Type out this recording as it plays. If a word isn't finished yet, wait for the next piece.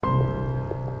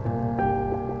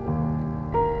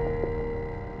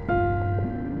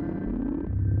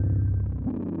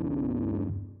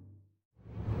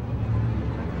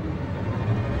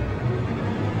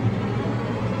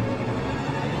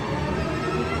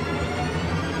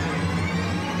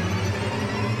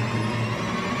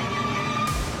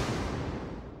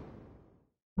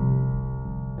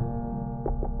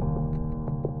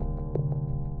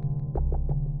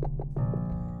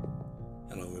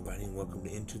welcome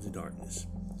to Into the Darkness,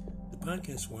 the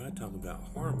podcast where I talk about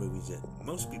horror movies that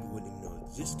most people wouldn't even know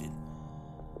existed.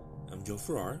 I'm Joe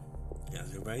Farrar. How's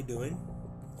everybody doing?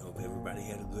 Hope everybody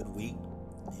had a good week,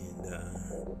 and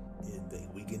the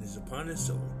weekend is upon us,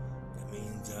 so that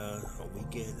means a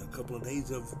weekend, a couple of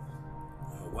days of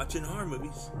watching horror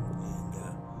movies, and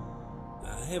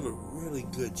I have a really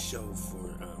good show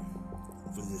for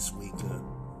this week.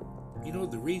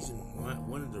 The reason why,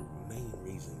 one of the main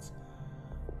reasons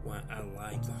why I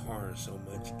like horror so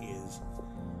much is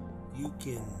you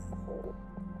can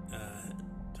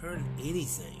turn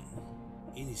anything,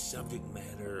 any subject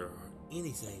matter or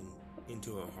anything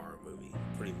into a horror movie,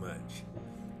 pretty much.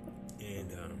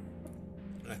 And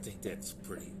I think that's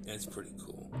pretty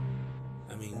cool.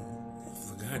 I mean,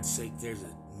 for God's sake, there's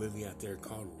a movie out there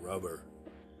called Rubber,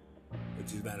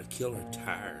 which is about a killer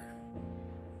tire.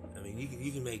 I mean,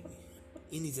 you can make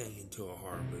anything into a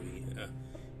horror movie.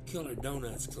 Killer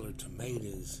donuts, killer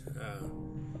tomatoes.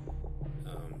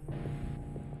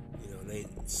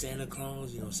 Santa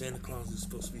Claus. Santa Claus is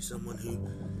supposed to be someone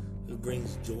who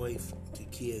brings joy to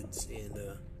kids, and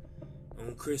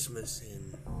on Christmas,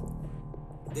 and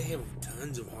they have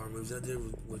tons of horror movies out there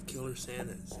with killer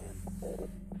Santas,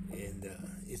 and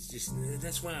it's just,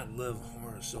 that's why I love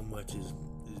horror so much, is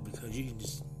because you can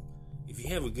just, if you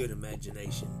have a good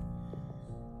imagination,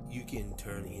 you can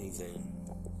turn anything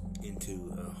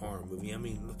into a horror movie. I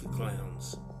mean, look at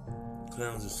clowns.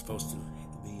 Clowns are supposed to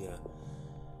be,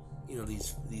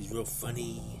 these real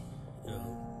funny,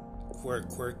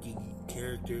 quirky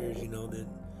characters, that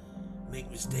make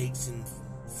mistakes and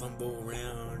fumble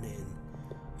around and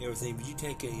everything. But you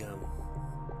take a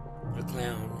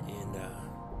clown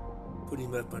and put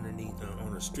him up underneath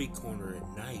on a street corner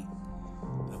at night,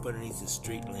 up underneath a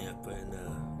street lamp,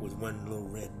 and with one little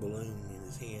red balloon in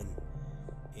his hand,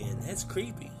 and that's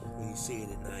creepy when you see it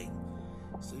at night.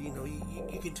 So you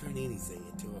can turn anything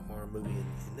into a horror movie,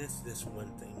 and that's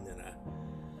one thing that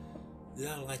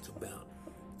I like about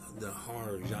the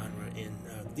horror genre,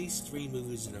 and these three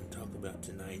movies that I'm talking about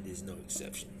tonight is no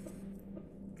exception.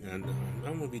 And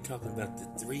I'm going to be talking about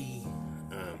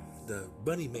the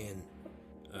Bunnyman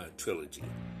trilogy.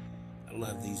 I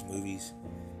love these movies,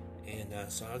 and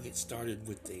so I'll get started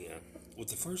with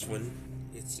the first one.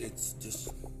 It's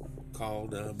just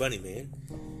called Bunnyman,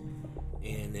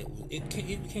 and it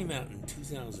came out in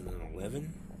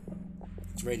 2011.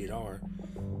 It's rated R.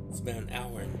 It's about an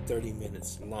hour and 30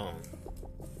 minutes long,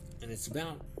 and it's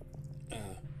about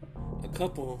a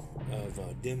couple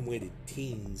of dim-witted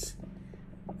teens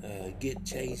get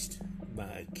chased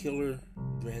by a killer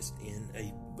dressed in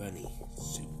a bunny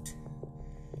suit.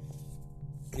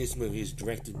 This movie is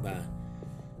directed by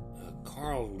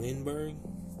Carl Lindbergh.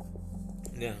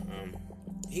 Now,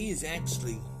 he has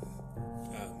actually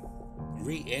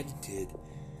re-edited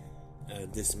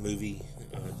this movie.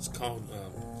 It's called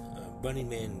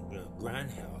Bunnyman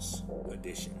Grindhouse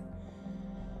Edition,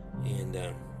 and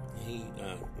he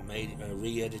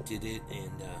re-edited it,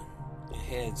 and it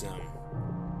has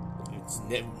it's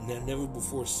never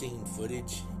before seen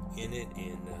footage in it,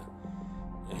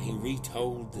 and he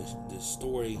retold the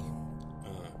story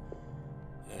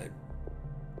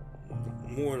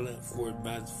more or less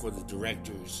for the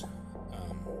director's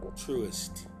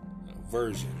truest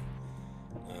version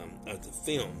of the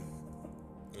film.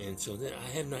 And so I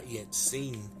have not yet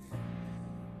seen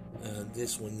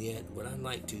this one yet, but I'd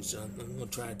like to, so I'm going to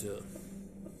try to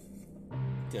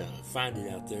find it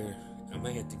out there. I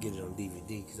may have to get it on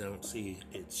DVD because I don't see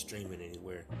it streaming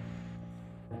anywhere.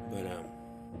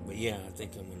 But yeah, I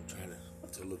think I'm going to try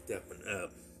to look that one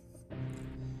up.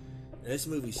 Now, this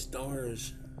movie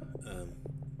stars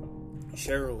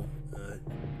Cheryl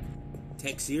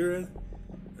Texera.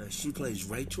 She plays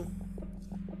Rachel.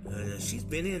 She's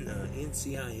been in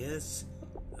NCIS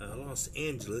Los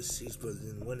Angeles. She was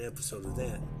in one episode of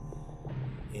that,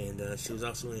 and she was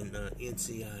also in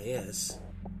NCIS,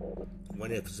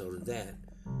 one episode of that.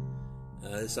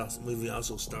 This movie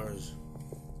also stars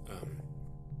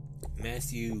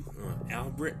Matthew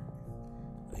Albert.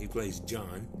 He plays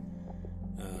John.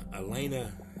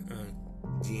 Elena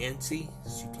Gianci,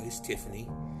 she plays Tiffany.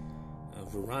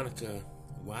 Veronica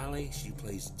Wiley, she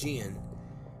plays Jen.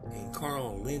 And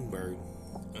Carl Lindbergh,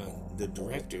 the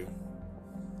director,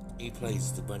 he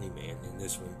plays the Bunnyman in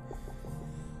this one.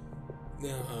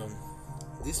 Now,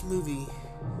 this movie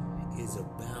is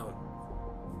about,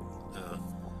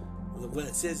 what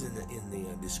it says in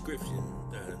the description,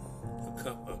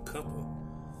 a couple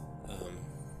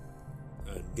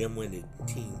dim-witted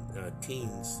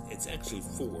teens. It's actually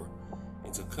four.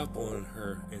 It's a couple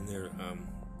and their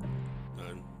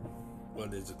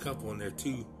there's a couple and their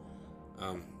two.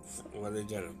 They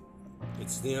got a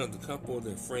It's the couple,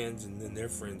 their friends, and then their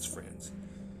friends' friends.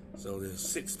 So there's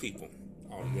 6 people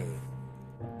all together,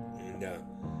 and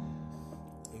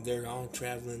they're all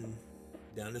traveling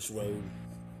down this road,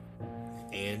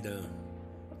 and I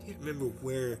can't remember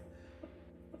where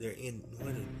they're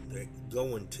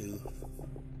going to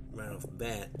right off the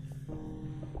bat,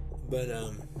 but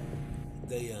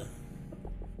they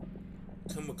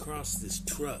come across this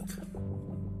truck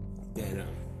that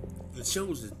it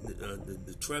shows that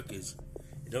the truck is.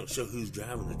 It don't show who's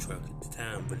driving the truck at the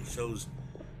time, but it shows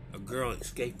a girl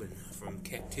escaping from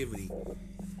captivity,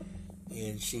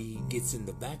 and she gets in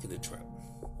the back of the truck.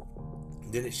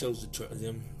 Then it shows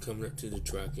them coming up to the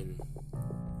truck, and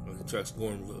the truck's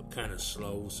going kind of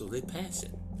slow, so they pass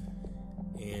it,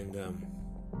 and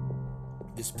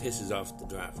this pisses off the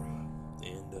driver,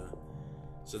 and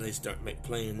so they start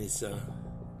playing this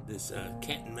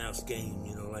cat and mouse game,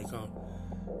 like how,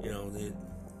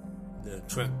 the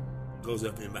truck goes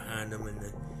up in behind them,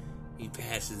 and he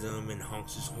passes them and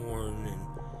honks his horn, and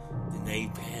then they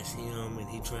pass him, and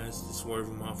he tries to swerve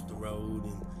them off the road,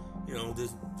 and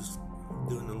just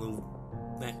doing a little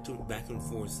back and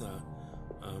forth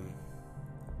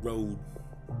road,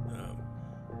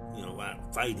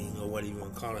 fighting, or what you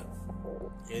want to call it.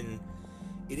 And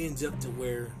it ends up to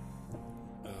where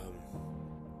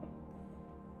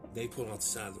they pull off the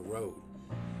side of the road,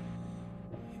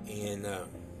 and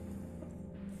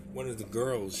one of the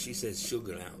girls, she says she'll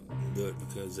get out and do it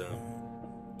because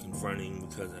confronting,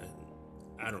 because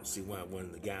I don't see why one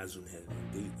of the guys would have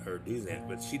her do that,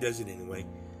 but she does it anyway.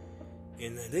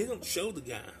 And they don't show the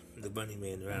guy, the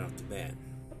Bunnyman, right off the bat.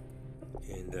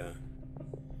 And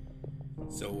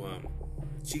so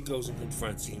she goes and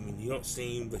confronts him, and you don't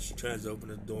see him, but she tries to open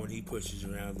the door, and he pushes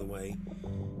her out of the way.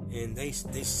 And they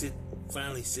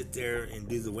finally sit there and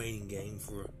do the waiting game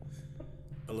for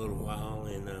a little while,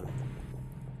 and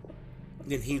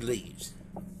then he leaves.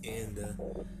 And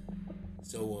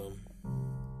so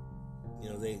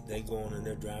they go on, and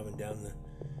they're driving down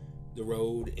the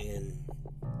road, and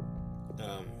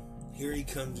here he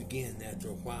comes again after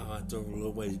a while, after a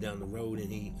little ways down the road,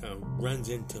 and he runs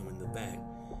into him in the back,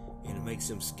 and it makes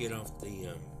him skid off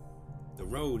the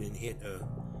road and hit I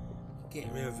can't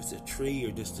remember if it's a tree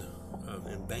or just an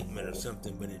embankment or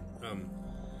something, but it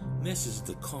messes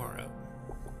the car up.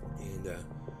 And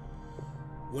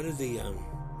one of the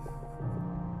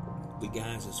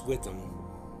guys that's with him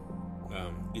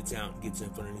gets out, gets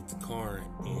up underneath the car,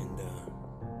 and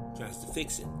tries to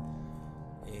fix it.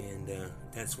 And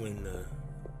that's when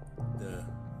the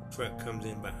truck comes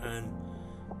in behind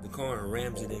the car and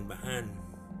rams it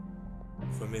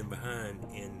from in behind,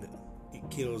 and it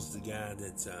kills the guy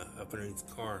that's up underneath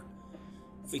the car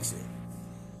fixing it.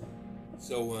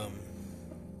 So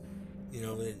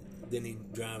then he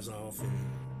drives off, and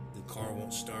the car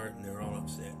won't start, and they're all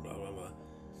upset, blah blah blah.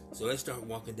 So they start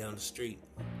walking down the street,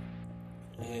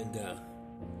 and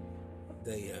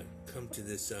they come to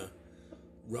this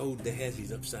road that has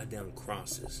these upside down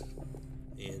crosses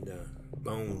and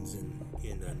bones in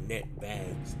net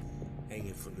bags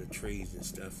hanging from the trees and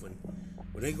stuff.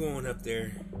 When they go on up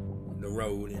there the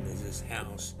road, and there's this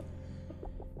house,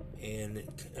 and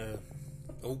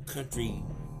old country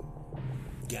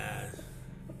guy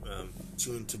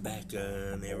chewing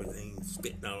tobacco and everything,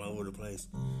 spitting all over the place,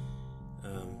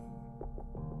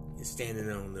 is standing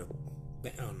on the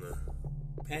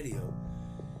patio,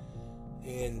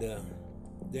 and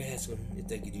they're asking him if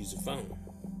they could use the phone,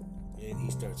 and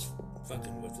he starts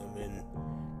fucking with them, and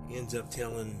ends up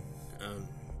telling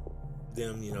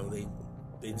them,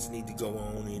 they just need to go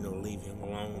on, leave him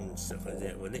alone and stuff like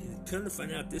that. When they come to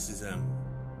find out, this is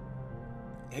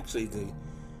actually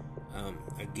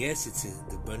I guess it's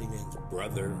the Bunnyman's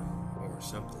brother or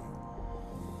something,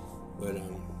 but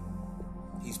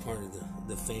he's part of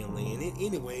the family. And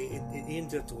anyway, it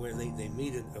ends up to where they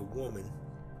meet a woman,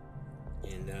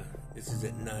 and this is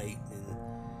at night,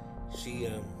 and she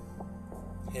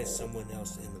has someone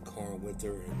else in the car with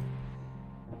her,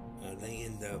 and they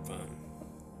end up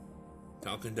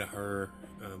talking to her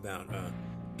about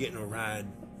getting a ride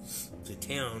to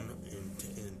town, and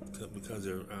because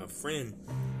her friend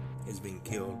has been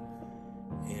killed,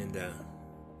 and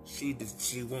she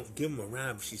won't give them a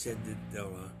ride, but she said that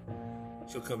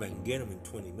she'll come back and get them in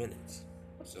 20 minutes.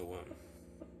 So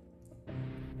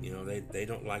they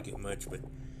don't like it much, but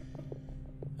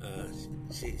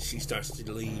she starts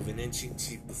to leave, and then she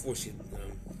before she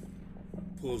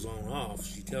pulls on off,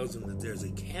 she tells them that there's a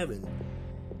cabin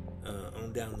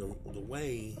on down the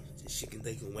way that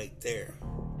they can wait there,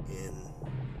 and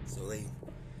so they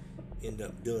end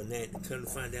up doing that, and come to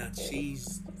find out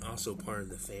she's also part of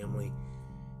the family,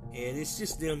 and it's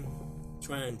just them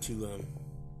trying to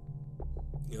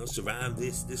survive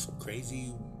this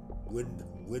crazy wood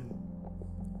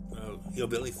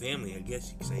hillbilly family, I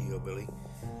guess you could say hillbilly.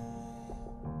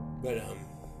 But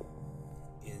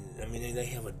they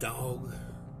have a dog.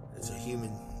 It's a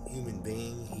human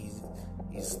being.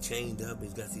 He's chained up.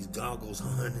 He's got these goggles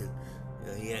on,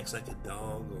 and he acts like a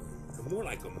dog, or more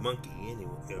like a monkey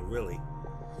anyway, really.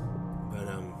 But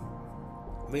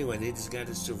anyway, they just got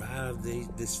to survive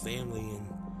this family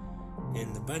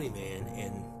and the Bunnyman,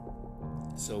 and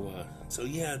so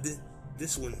yeah,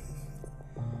 this one,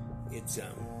 it's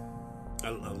I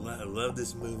love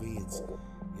this movie.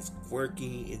 It's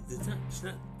quirky. It's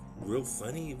not real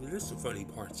funny, but there's some funny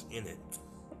parts in it.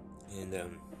 And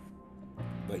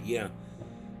but yeah,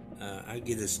 I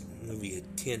give this movie a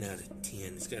 10 out of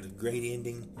 10. It's got a great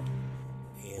ending,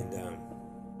 and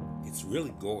it's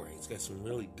really gory. It's got some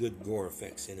really good gore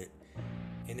effects in it,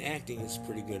 and acting is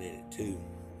pretty good in it too.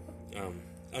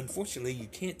 Unfortunately, you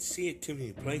can't see it too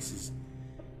many places.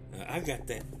 I got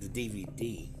the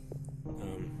DVD,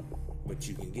 but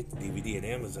you can get the DVD at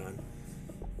Amazon,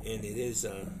 and it is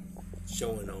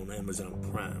showing on Amazon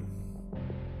Prime.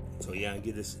 So yeah, I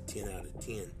give this a 10 out of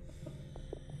 10.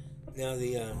 Now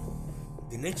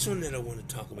the next one that I want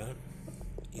to talk about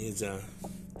is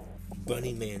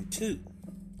Bunnyman 2,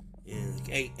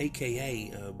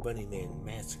 aka Bunnyman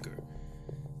Massacre.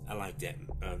 I like that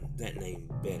name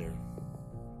better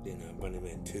than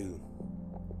Bunnyman 2.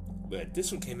 But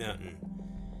this one came out in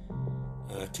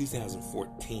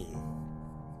 2014.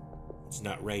 It's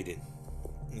not rated.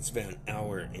 It's about an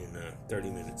hour and 30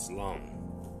 minutes long.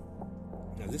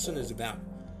 Now this one is about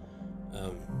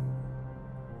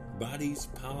bodies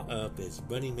pile up as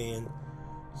Bunnyman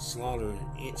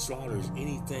slaughters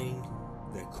anything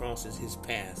that crosses his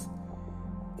path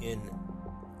in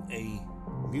a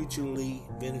mutually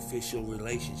beneficial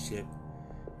relationship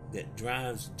that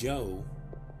drives Joe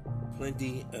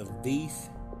plenty of beef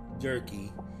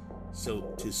jerky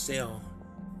to sell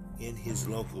in his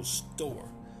local store.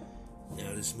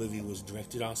 Now this movie was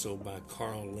directed also by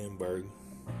Carl Lindbergh,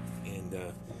 and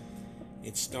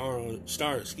it stars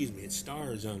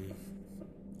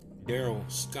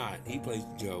Daryl Scott. He plays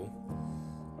Joe,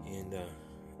 and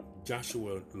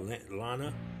Joshua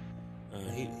Lana,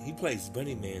 he plays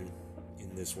Bunnyman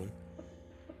in this one.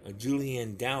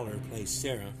 Julianne Dowler plays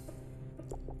Sarah.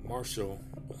 Marshall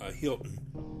Hilton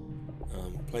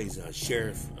plays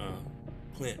Sheriff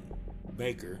Clint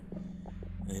Baker.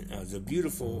 And the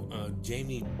beautiful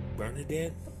Jamie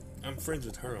Bernadette, I'm friends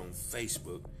with her on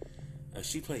Facebook.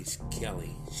 She plays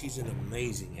Kelly. She's an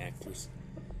amazing actress.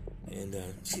 And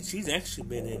she's actually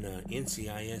been in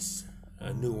NCIS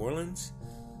New Orleans.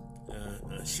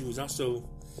 She was also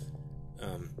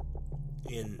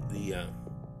in the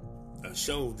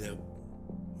show that,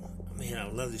 man, I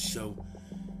love this show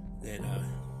that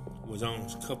was on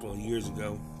a couple of years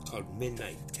ago called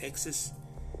Midnight Texas.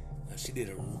 She did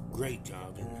a great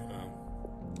job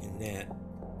in that,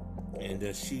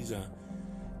 and she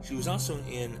was also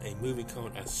in a movie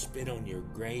called I Spit on Your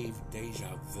Grave,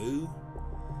 Deja Vu.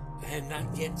 I have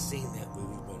not yet seen that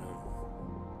movie, but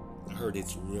I heard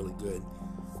it's really good.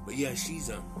 But yeah, she's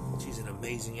an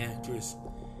amazing actress,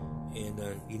 and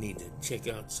you need to check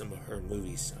out some of her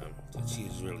movies. She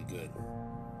is really good.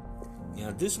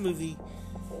 Now this movie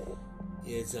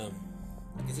is a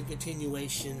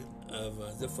continuation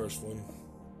of the first one,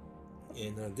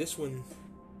 and this one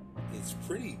is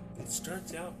pretty. It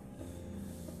starts out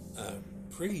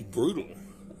pretty brutal.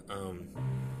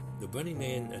 The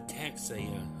Bunnyman attacks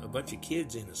a bunch of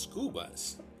kids in a school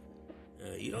bus.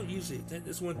 You don't usually.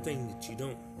 That's one thing that you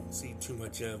don't see too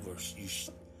much of, or it's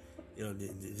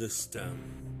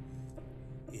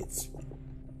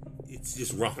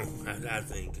just wrong. I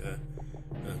think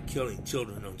killing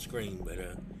children on screen, but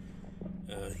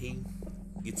he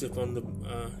gets up on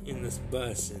in this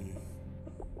bus, and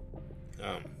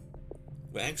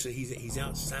well, actually he's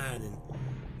outside, and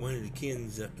one of the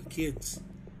kids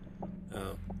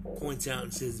points out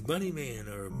and says Bunnyman,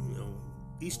 or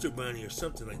Easter Bunny, or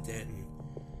something like that, and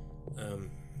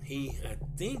I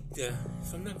think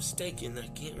if I'm not mistaken, I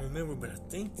can't remember, but I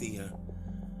think the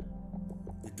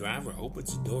driver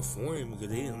opens the door for him because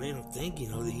they don't think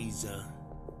that he's a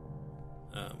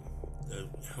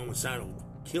homicidal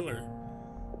killer.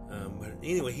 But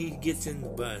anyway, he gets in the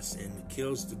bus and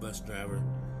kills the bus driver,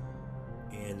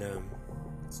 and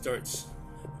starts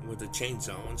with a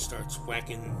chainsaw and starts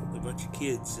whacking a bunch of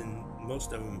kids, and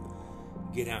most of them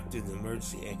get out through the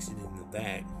emergency exit in the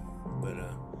back, but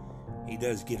he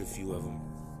does get a few of them,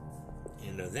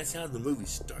 and that's how the movie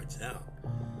starts out.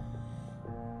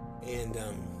 And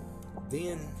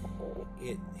Then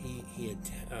he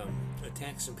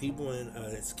attacks some people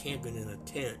that's camping in a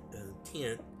tent,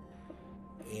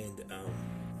 and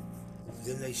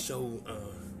then they show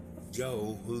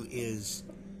Joe, who is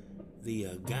the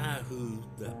guy who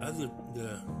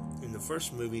in the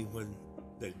first movie when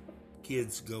the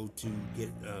kids go to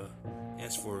get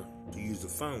ask for to use the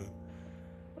phone.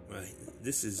 Right,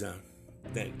 this is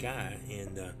that guy,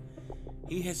 and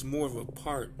he has more of a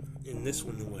part in this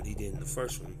one than what he did in the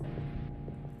first one.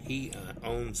 He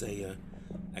owns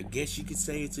I guess you could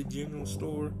say it's a general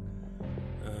store.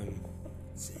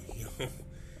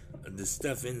 The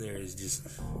stuff in there is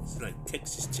it's like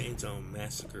Texas Chainsaw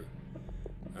Massacre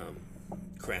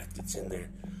crap that's in there.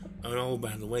 Oh,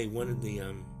 by the way, one of the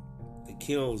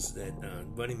kills that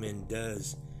Bunnyman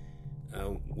does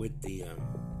with the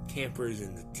campers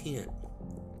in the tent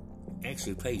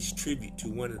actually pays tribute to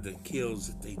one of the kills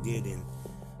that they did in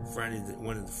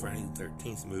one of the Friday the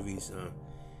 13th movies.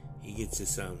 He gets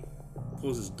this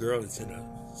pulls this girl that's in a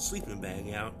sleeping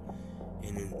bag out,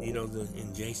 and then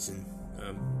in Jason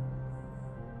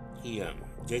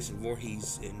Jason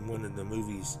Voorhees in one of the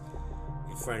movies,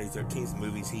 in Friday the 13th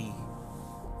movies, he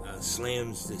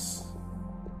slams this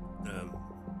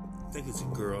I think it's a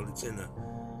girl that's in a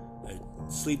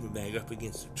sleeping bag up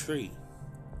against a tree.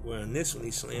 Well, in this one,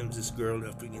 he slams this girl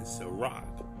up against a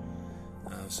rock.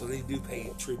 So they do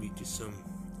pay tribute to some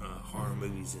horror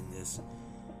movies in this.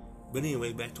 But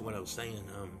anyway, back to what I was saying.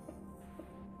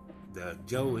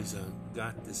 Joe has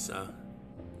got this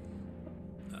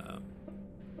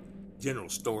general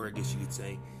store, I guess you could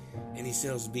say, and he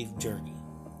sells beef jerky.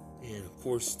 And of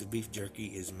course, the beef jerky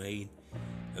is made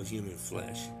of human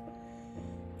flesh.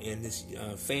 And this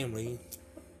family,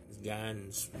 this guy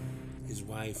and his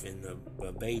wife and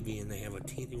a baby, and they have a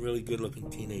really good-looking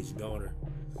teenage daughter,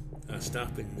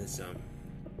 stop in this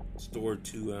store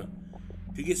to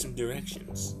get some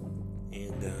directions.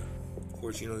 And of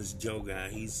course, this Joe guy,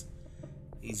 he's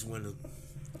one of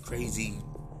crazy,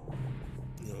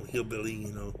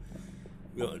 hillbilly,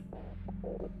 real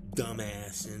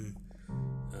dumbass and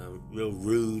real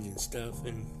rude and stuff.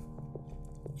 And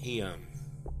he's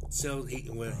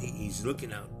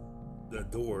looking out the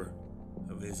door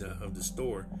of the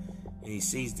store, and he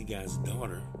sees the guy's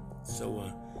daughter.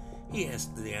 So he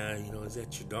asked the guy, is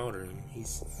that your daughter? And he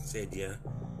said, yeah.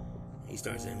 He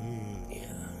starts saying,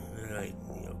 yeah, right,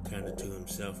 kind of to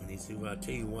himself. And he said, well, I'll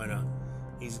tell you what,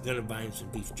 he's gonna buy him some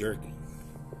beef jerky.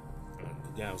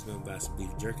 The guy was gonna buy some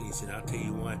beef jerky. He said, I'll tell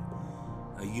you what,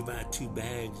 you buy 2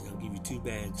 bags, I'll give you 2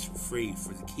 bags for free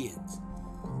for the kids.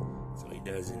 So he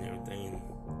does and everything.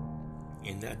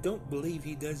 And I don't believe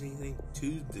he does anything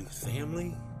to the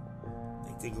family. I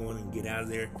think they go on and get out of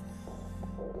there.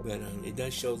 But it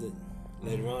does show that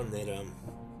later on that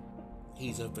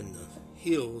he's up in the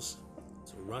hills,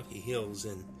 so rocky hills,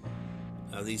 and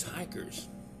these hikers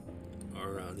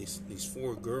are these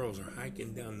 4 girls are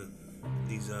hiking down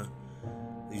these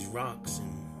rocks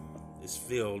in this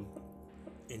field,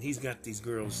 and he's got these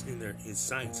girls in his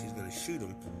sights. He's going to shoot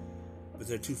them, but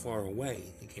they're too far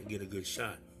away. He can't get a good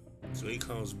shot. So he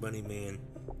calls Bunnyman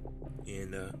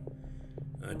and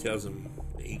tells him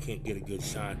that he can't get a good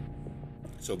shot.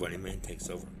 So Bunnyman takes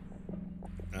over.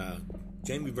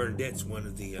 Jamie Bernadette's one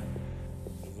of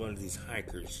these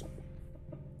hikers,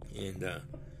 and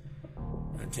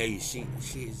I tell you,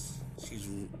 she's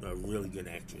a really good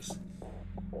actress.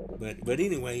 But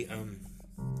anyway,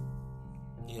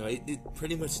 it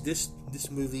pretty much this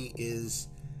movie is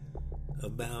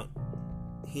about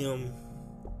him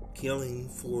killing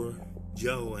for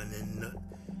Joe, and then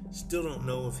still don't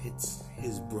know if it's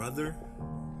his brother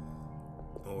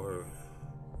or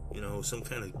some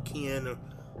kind of kin, or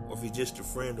if he's just a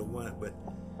friend or what. But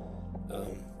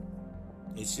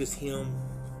it's just him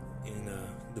and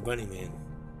the Bunnyman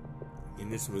in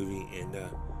this movie, and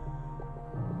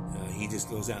he just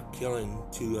goes out killing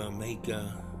to make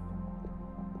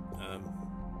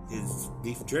his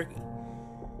beef jerky.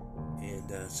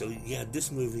 And so yeah,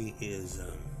 this movie is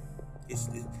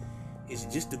it's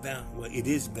just about, well, it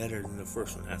is better than the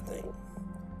first one, I think.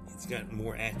 It's got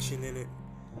more action in it.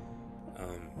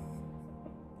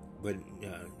 But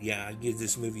yeah, I give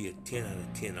this movie a 10 out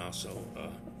of 10 also.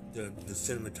 The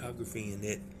cinematography in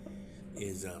it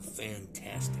is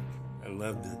fantastic. I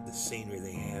love the scenery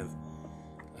they have.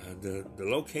 The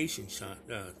location shot,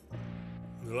 the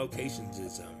locations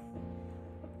is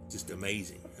just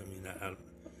amazing. I mean,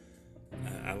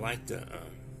 I like the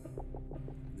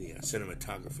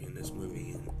cinematography in this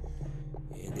movie,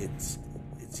 and it's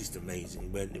just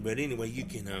amazing. But anyway, you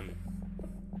can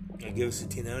I give us a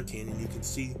 10 out of 10, and you can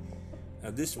see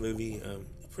this movie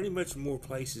pretty much more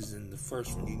places than the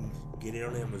first one. You can get it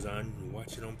on Amazon and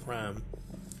watch it on Prime.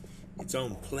 It's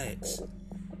on Plex,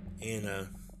 and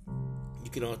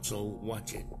you can also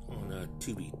watch it on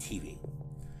Tubi TV.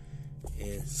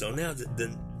 And so now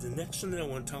the next one that I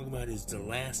want to talk about is the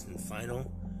last and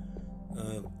final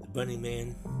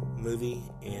Bunnyman movie,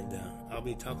 and I'll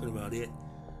be talking about it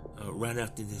right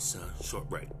after this short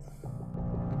break.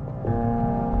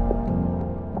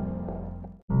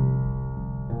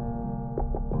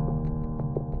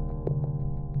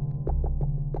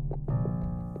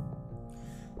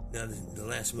 Now the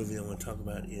last movie I want to talk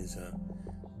about is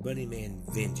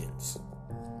Bunnyman Vengeance.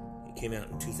 It came out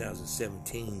in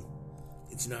 2017.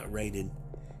 It's not rated,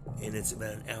 and it's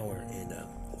about an hour and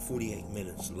 48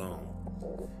 minutes long.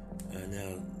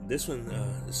 Now, this one,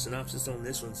 the synopsis on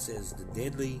this one says, the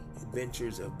deadly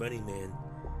adventures of Bunnyman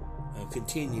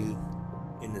continue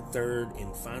in the third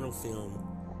and final film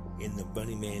in the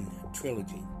Bunnyman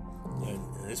trilogy.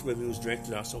 This movie was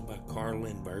directed also by Carl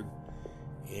Lindbergh,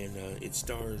 and it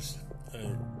stars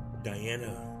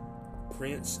Diana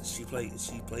Prince. She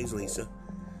plays Lisa.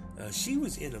 She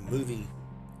was in a movie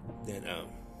that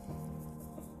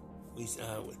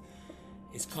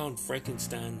it's called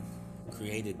Frankenstein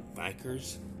Created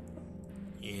Bikers,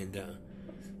 and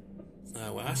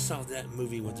I saw that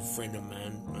movie with a friend of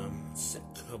mine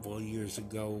a couple of years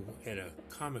ago at a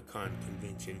Comic-Con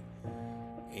convention,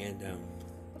 and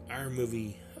our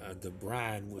movie The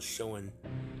Bride was showing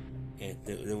at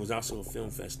there was also a film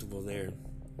festival there,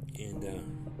 and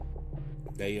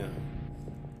they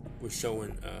were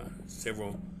showing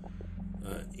several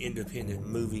independent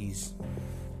movies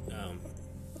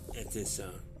at this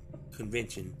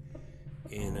convention,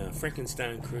 and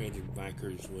Frankenstein Created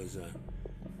Bikers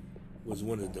was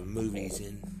one of the movies.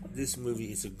 And this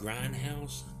movie is a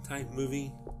grindhouse type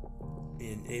movie,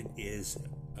 and it is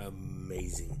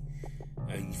amazing.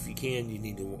 If you can, you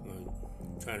need to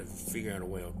try to figure out a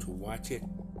way to watch it.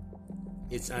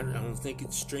 I don't think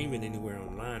it's streaming anywhere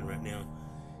online right now.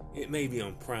 It may be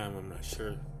on Prime, I'm not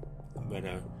sure, but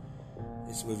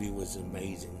this movie was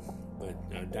amazing.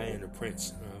 But Diana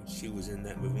Prince, she was in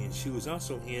that movie, and she was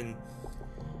also in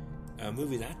a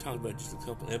movie that I talked about just a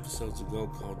couple episodes ago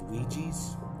called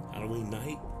Ouija's Halloween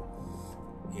Night.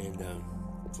 And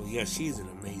so yeah, she's an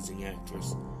amazing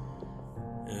actress.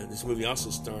 This movie also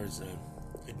stars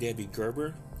Debbie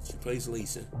Gerber. She plays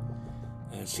Lisa.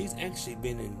 She's actually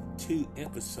been in 2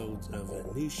 episodes of a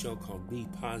new show called Be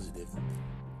Positive.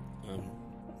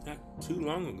 Not too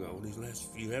long ago, these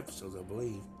last few episodes, I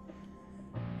believe.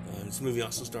 This movie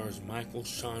also stars Michael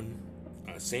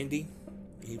Sandy.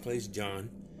 He plays John.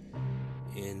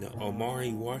 And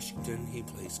Omari Washington, he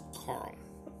plays Carl.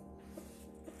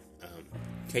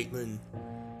 Caitlin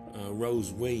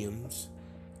Rose Williams,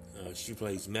 she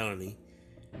plays Melanie.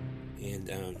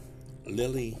 And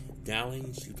Lily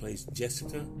Dowling, she plays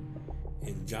Jessica.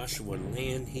 And Joshua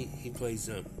Land, he plays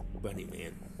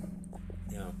Bunnyman.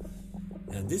 Now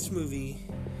this movie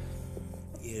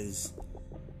is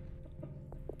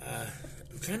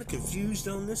I'm kind of confused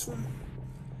on this one,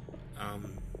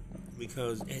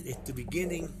 because at the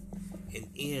beginning and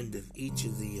end of each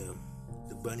of the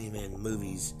Bunnyman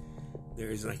movies, there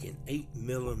is like an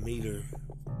 8mm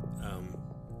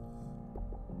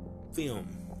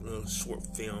film, a little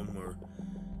short film or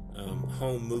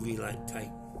home movie like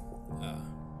type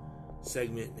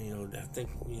segment. I think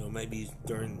maybe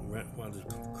while the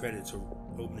credits are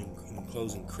opening and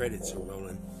closing credits are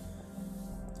rolling,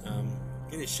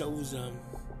 and it shows a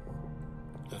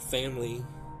family,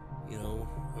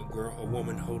 a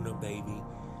woman holding a baby,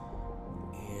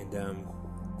 and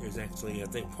there's actually, I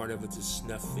think part of it's a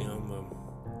snuff film,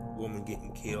 a woman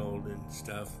getting killed and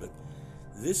stuff. But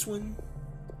this one,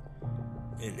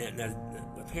 and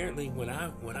apparently what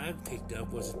I picked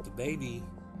up was that the baby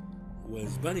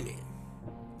was Bunnyman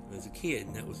as a kid,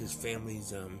 and that was his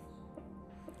family's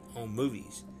home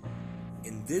movies.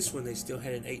 In this one, they still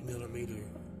had an 8mm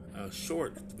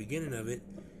short at the beginning of it,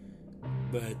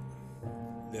 but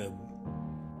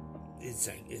it's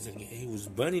like he was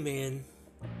Bunnyman,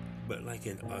 but like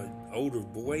an older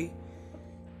boy,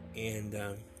 and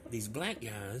these black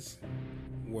guys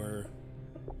were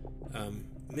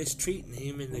mistreating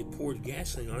him, and they poured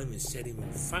gasoline on him and set him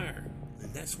on fire.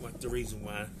 And that's the reason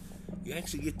why you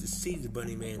actually get to see the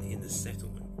Bunnyman in the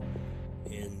second one,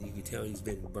 and you can tell he's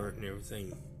been burnt and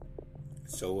everything.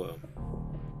 So,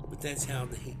 but that's how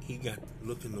he got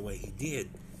looking the way he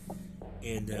did.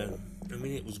 And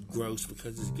it was gross,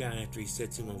 because this guy, after he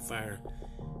sets him on fire,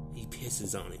 he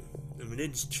pisses on him. They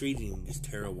just treated him just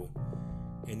terrible.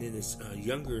 And then this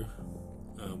younger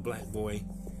black boy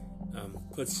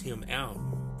puts him out,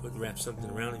 wraps something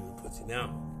around him and puts him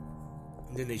out.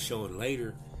 And then they show it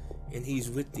later, and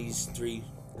he's with these three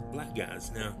black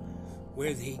guys. Now,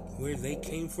 where they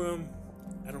came from,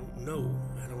 I don't know.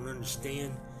 I don't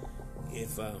understand.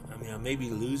 If I may be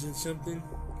losing something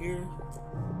here,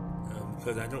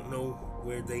 because I don't know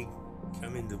where they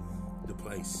come into the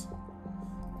place.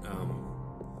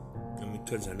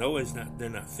 Because I know they're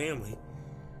not family.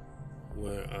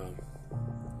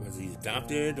 Was he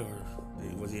adopted, or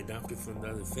was he adopted from the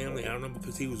other family? I don't know,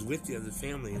 because he was with the other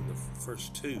family in the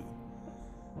first two.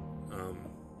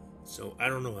 So I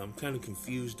don't know. I'm kind of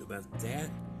confused about that.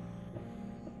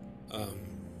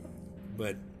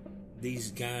 But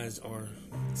these guys are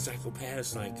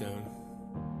psychopaths, like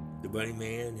the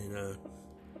Bunnyman, and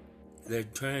they're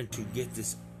trying to get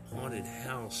this haunted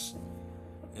house.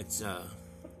 It's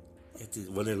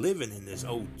they're living in this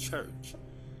old church,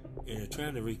 and they're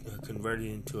trying to convert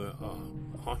it into a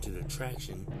haunted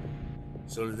attraction,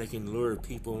 so that they can lure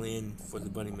people in for the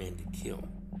Bunnyman to kill.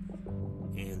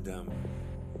 And of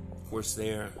course,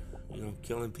 they're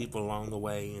killing people along the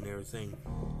way and everything.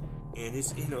 And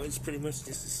it's it's pretty much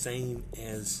just the same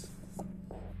as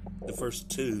the first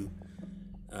two.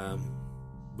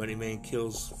 Bunnyman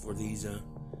kills for these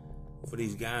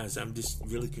guys. I'm just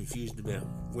really confused about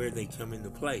where they come into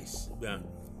place, about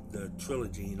the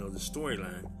trilogy, the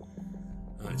storyline.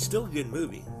 It's still a good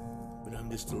movie, but I'm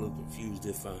just a little confused.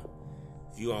 If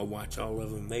you all watch all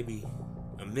of them, maybe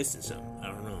I'm missing something. I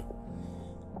don't know.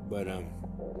 But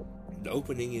the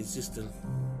opening is just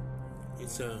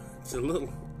it's a little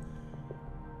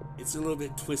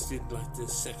bit twisted, like the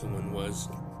second one was.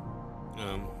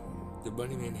 The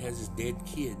Bunnyman has his dead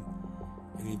kid,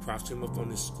 and he props him up on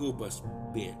the school bus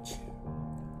bench.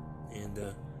 And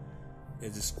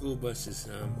as the school bus is,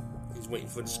 he's waiting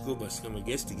for the school bus to come, I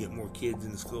guess, to get more kids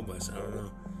in the school bus. I don't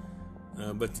know.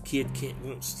 But the kid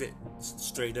won't sit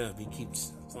straight up. He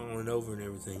keeps falling over and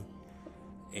everything.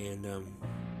 And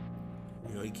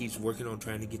he keeps working on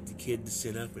trying to get the kid to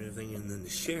sit up and everything. And then the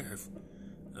sheriff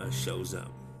shows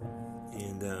up,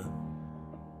 and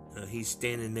he's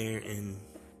standing there and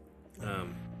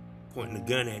pointing a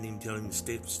gun at him, telling him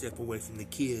to step away from the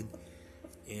kid.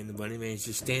 And the Bunnyman's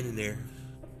just standing there,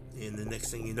 and the next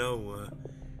thing you know,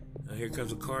 here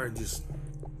comes a car and just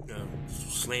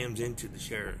slams into the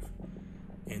sheriff.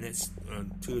 And that's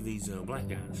two of these black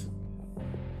guys.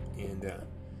 And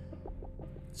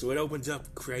so it opens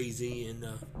up crazy, and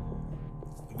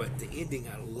but the ending,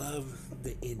 I love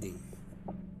the ending.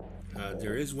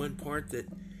 There is one part that,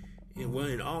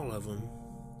 in all of them,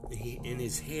 in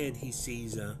his head he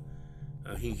sees,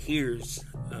 he hears,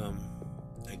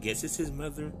 I guess it's his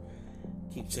mother,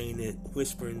 keeps saying that,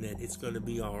 whispering that it's going to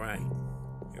be all right,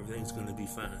 everything's going to be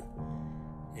fine.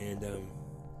 And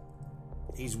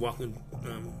he's walking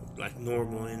like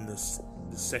normal in the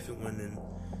second one, and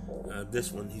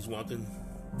this one he's walking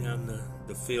down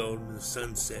the field, and the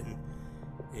sun's setting,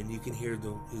 and you can hear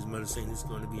his mother saying it's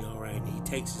going to be all right. And he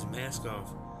takes his mask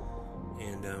off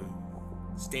and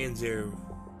stands there,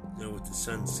 with the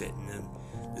sun setting. And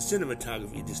the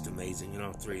cinematography is just amazing in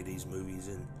all three of these movies.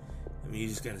 And you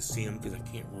just got to see them, because I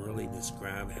can't really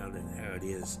describe how it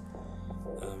is.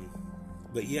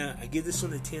 But yeah, I give this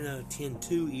one a 10 out of 10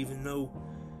 too, even though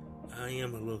I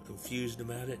am a little confused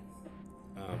about it.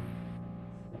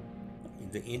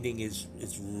 The ending is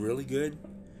really good.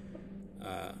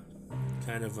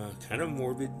 Kind of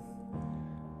morbid.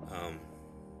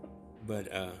 But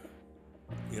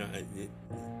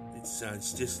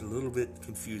it's just a little bit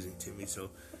confusing to me. So,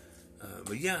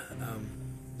 but yeah,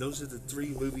 those are the three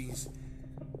movies.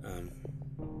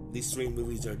 These three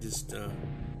movies are just,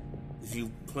 if you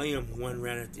play them one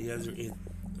right after the other, it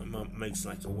makes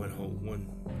like one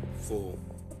full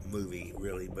movie,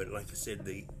 really. But like I said,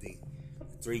 the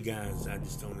three guys, I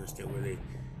just don't understand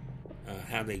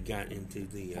how they got into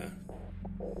the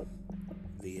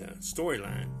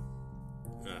storyline.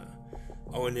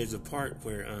 And there's a part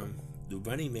where the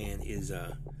Bunnyman is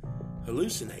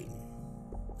hallucinating.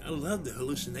 I love the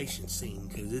hallucination scene,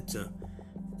 because it's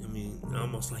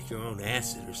almost like you're on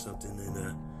acid or something,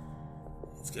 and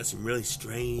it's got some really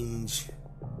strange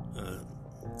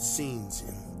scenes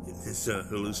in this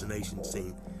hallucination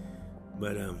scene.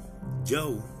 But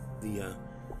Joe, the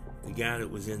guy that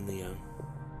was in the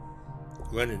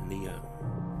running the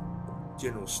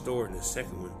general store in the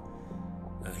second one,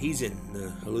 he's in the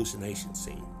hallucination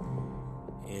scene,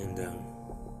 and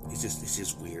it's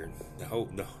just weird.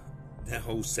 That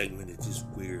whole segment is just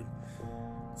weird.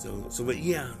 So, but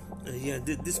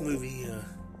this movie,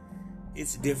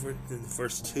 it's different than the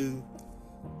first two.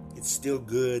 It's still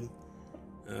good.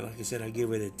 Like I said, I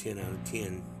give it a 10 out of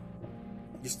 10.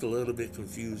 Just a little bit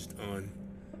confused on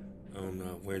on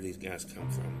where these guys come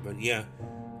from. But yeah,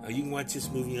 you can watch this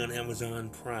movie on Amazon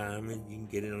Prime, and you can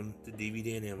get it on the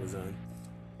DVD and Amazon.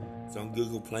 It's on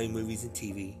Google Play Movies and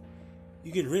TV.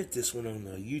 You can rent this one on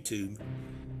YouTube,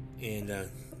 and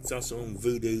it's also on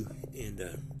Vudu and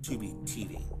Tubi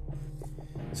TV.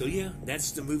 So yeah,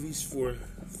 that's the movies for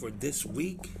this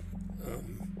week.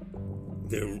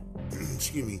 They're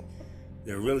excuse me,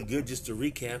 they're really good. Just to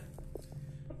recap,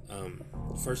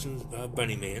 first one's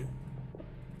Bunnyman,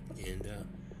 and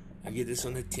I give this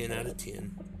one a 10 out of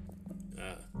 10.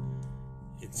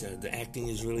 It's the acting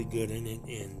is really good in it,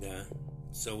 and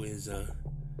so is the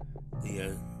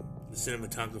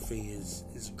cinematography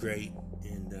is great,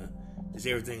 and just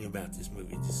everything about this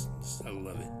movie. Just I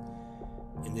love it.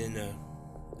 And then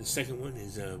the second one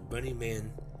is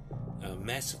Bunnyman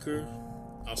Massacre,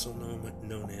 also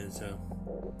known as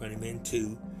Bunnyman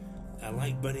 2. I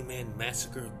like Bunnyman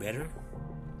Massacre better.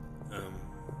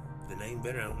 The name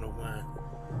better. I don't know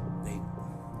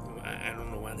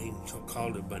why they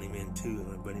called it Bunnyman 2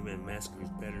 and Bunnyman Massacre is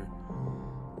better.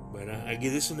 But I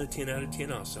give this one a 10 out of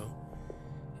 10 also.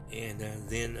 And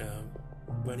then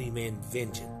Bunnyman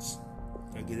Vengeance.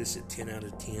 I give this a 10 out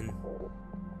of 10.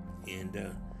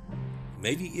 And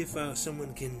maybe if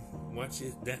someone can watch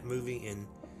that movie, and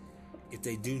if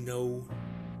they do know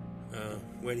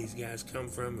where these guys come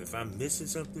from, if I'm missing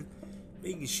something, maybe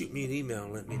you can shoot me an email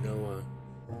and let me know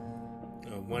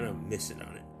what I'm missing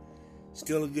on it.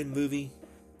 Still a good movie,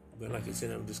 but like I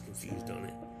said, I'm just confused on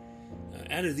it.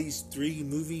 Out of these three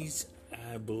movies,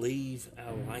 I believe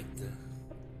I like the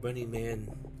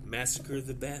Bunnyman Massacre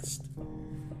the best.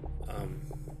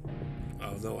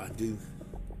 Although I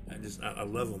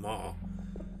love them all.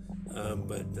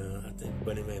 But I think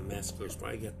Bunnyman Massacre has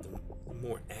probably got the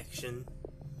more action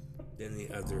than the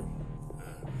other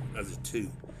two.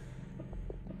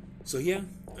 So yeah,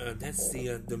 that's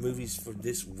the movies for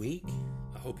this week.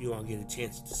 I hope you all get a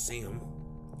chance to see them.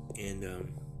 And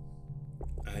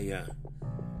I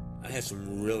have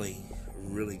some really,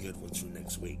 really good ones for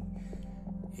next week.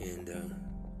 And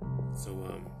so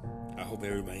I hope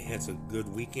everybody has a good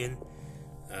weekend.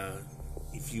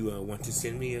 If you want to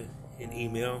send me an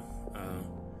email,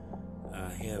 I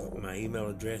have my email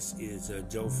address is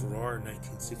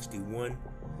joeferrar1961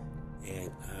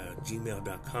 at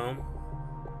gmail.com.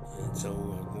 And so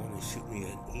go on and shoot me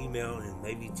an email and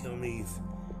maybe tell me if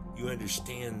you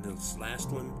understand this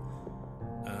last one.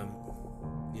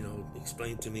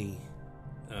 Explain to me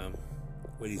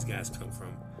where these guys come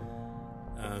from.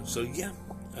 So yeah,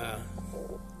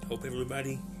 hope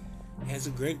everybody has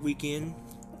a great weekend,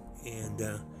 and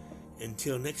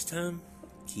until next time,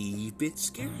 keep it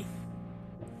scary.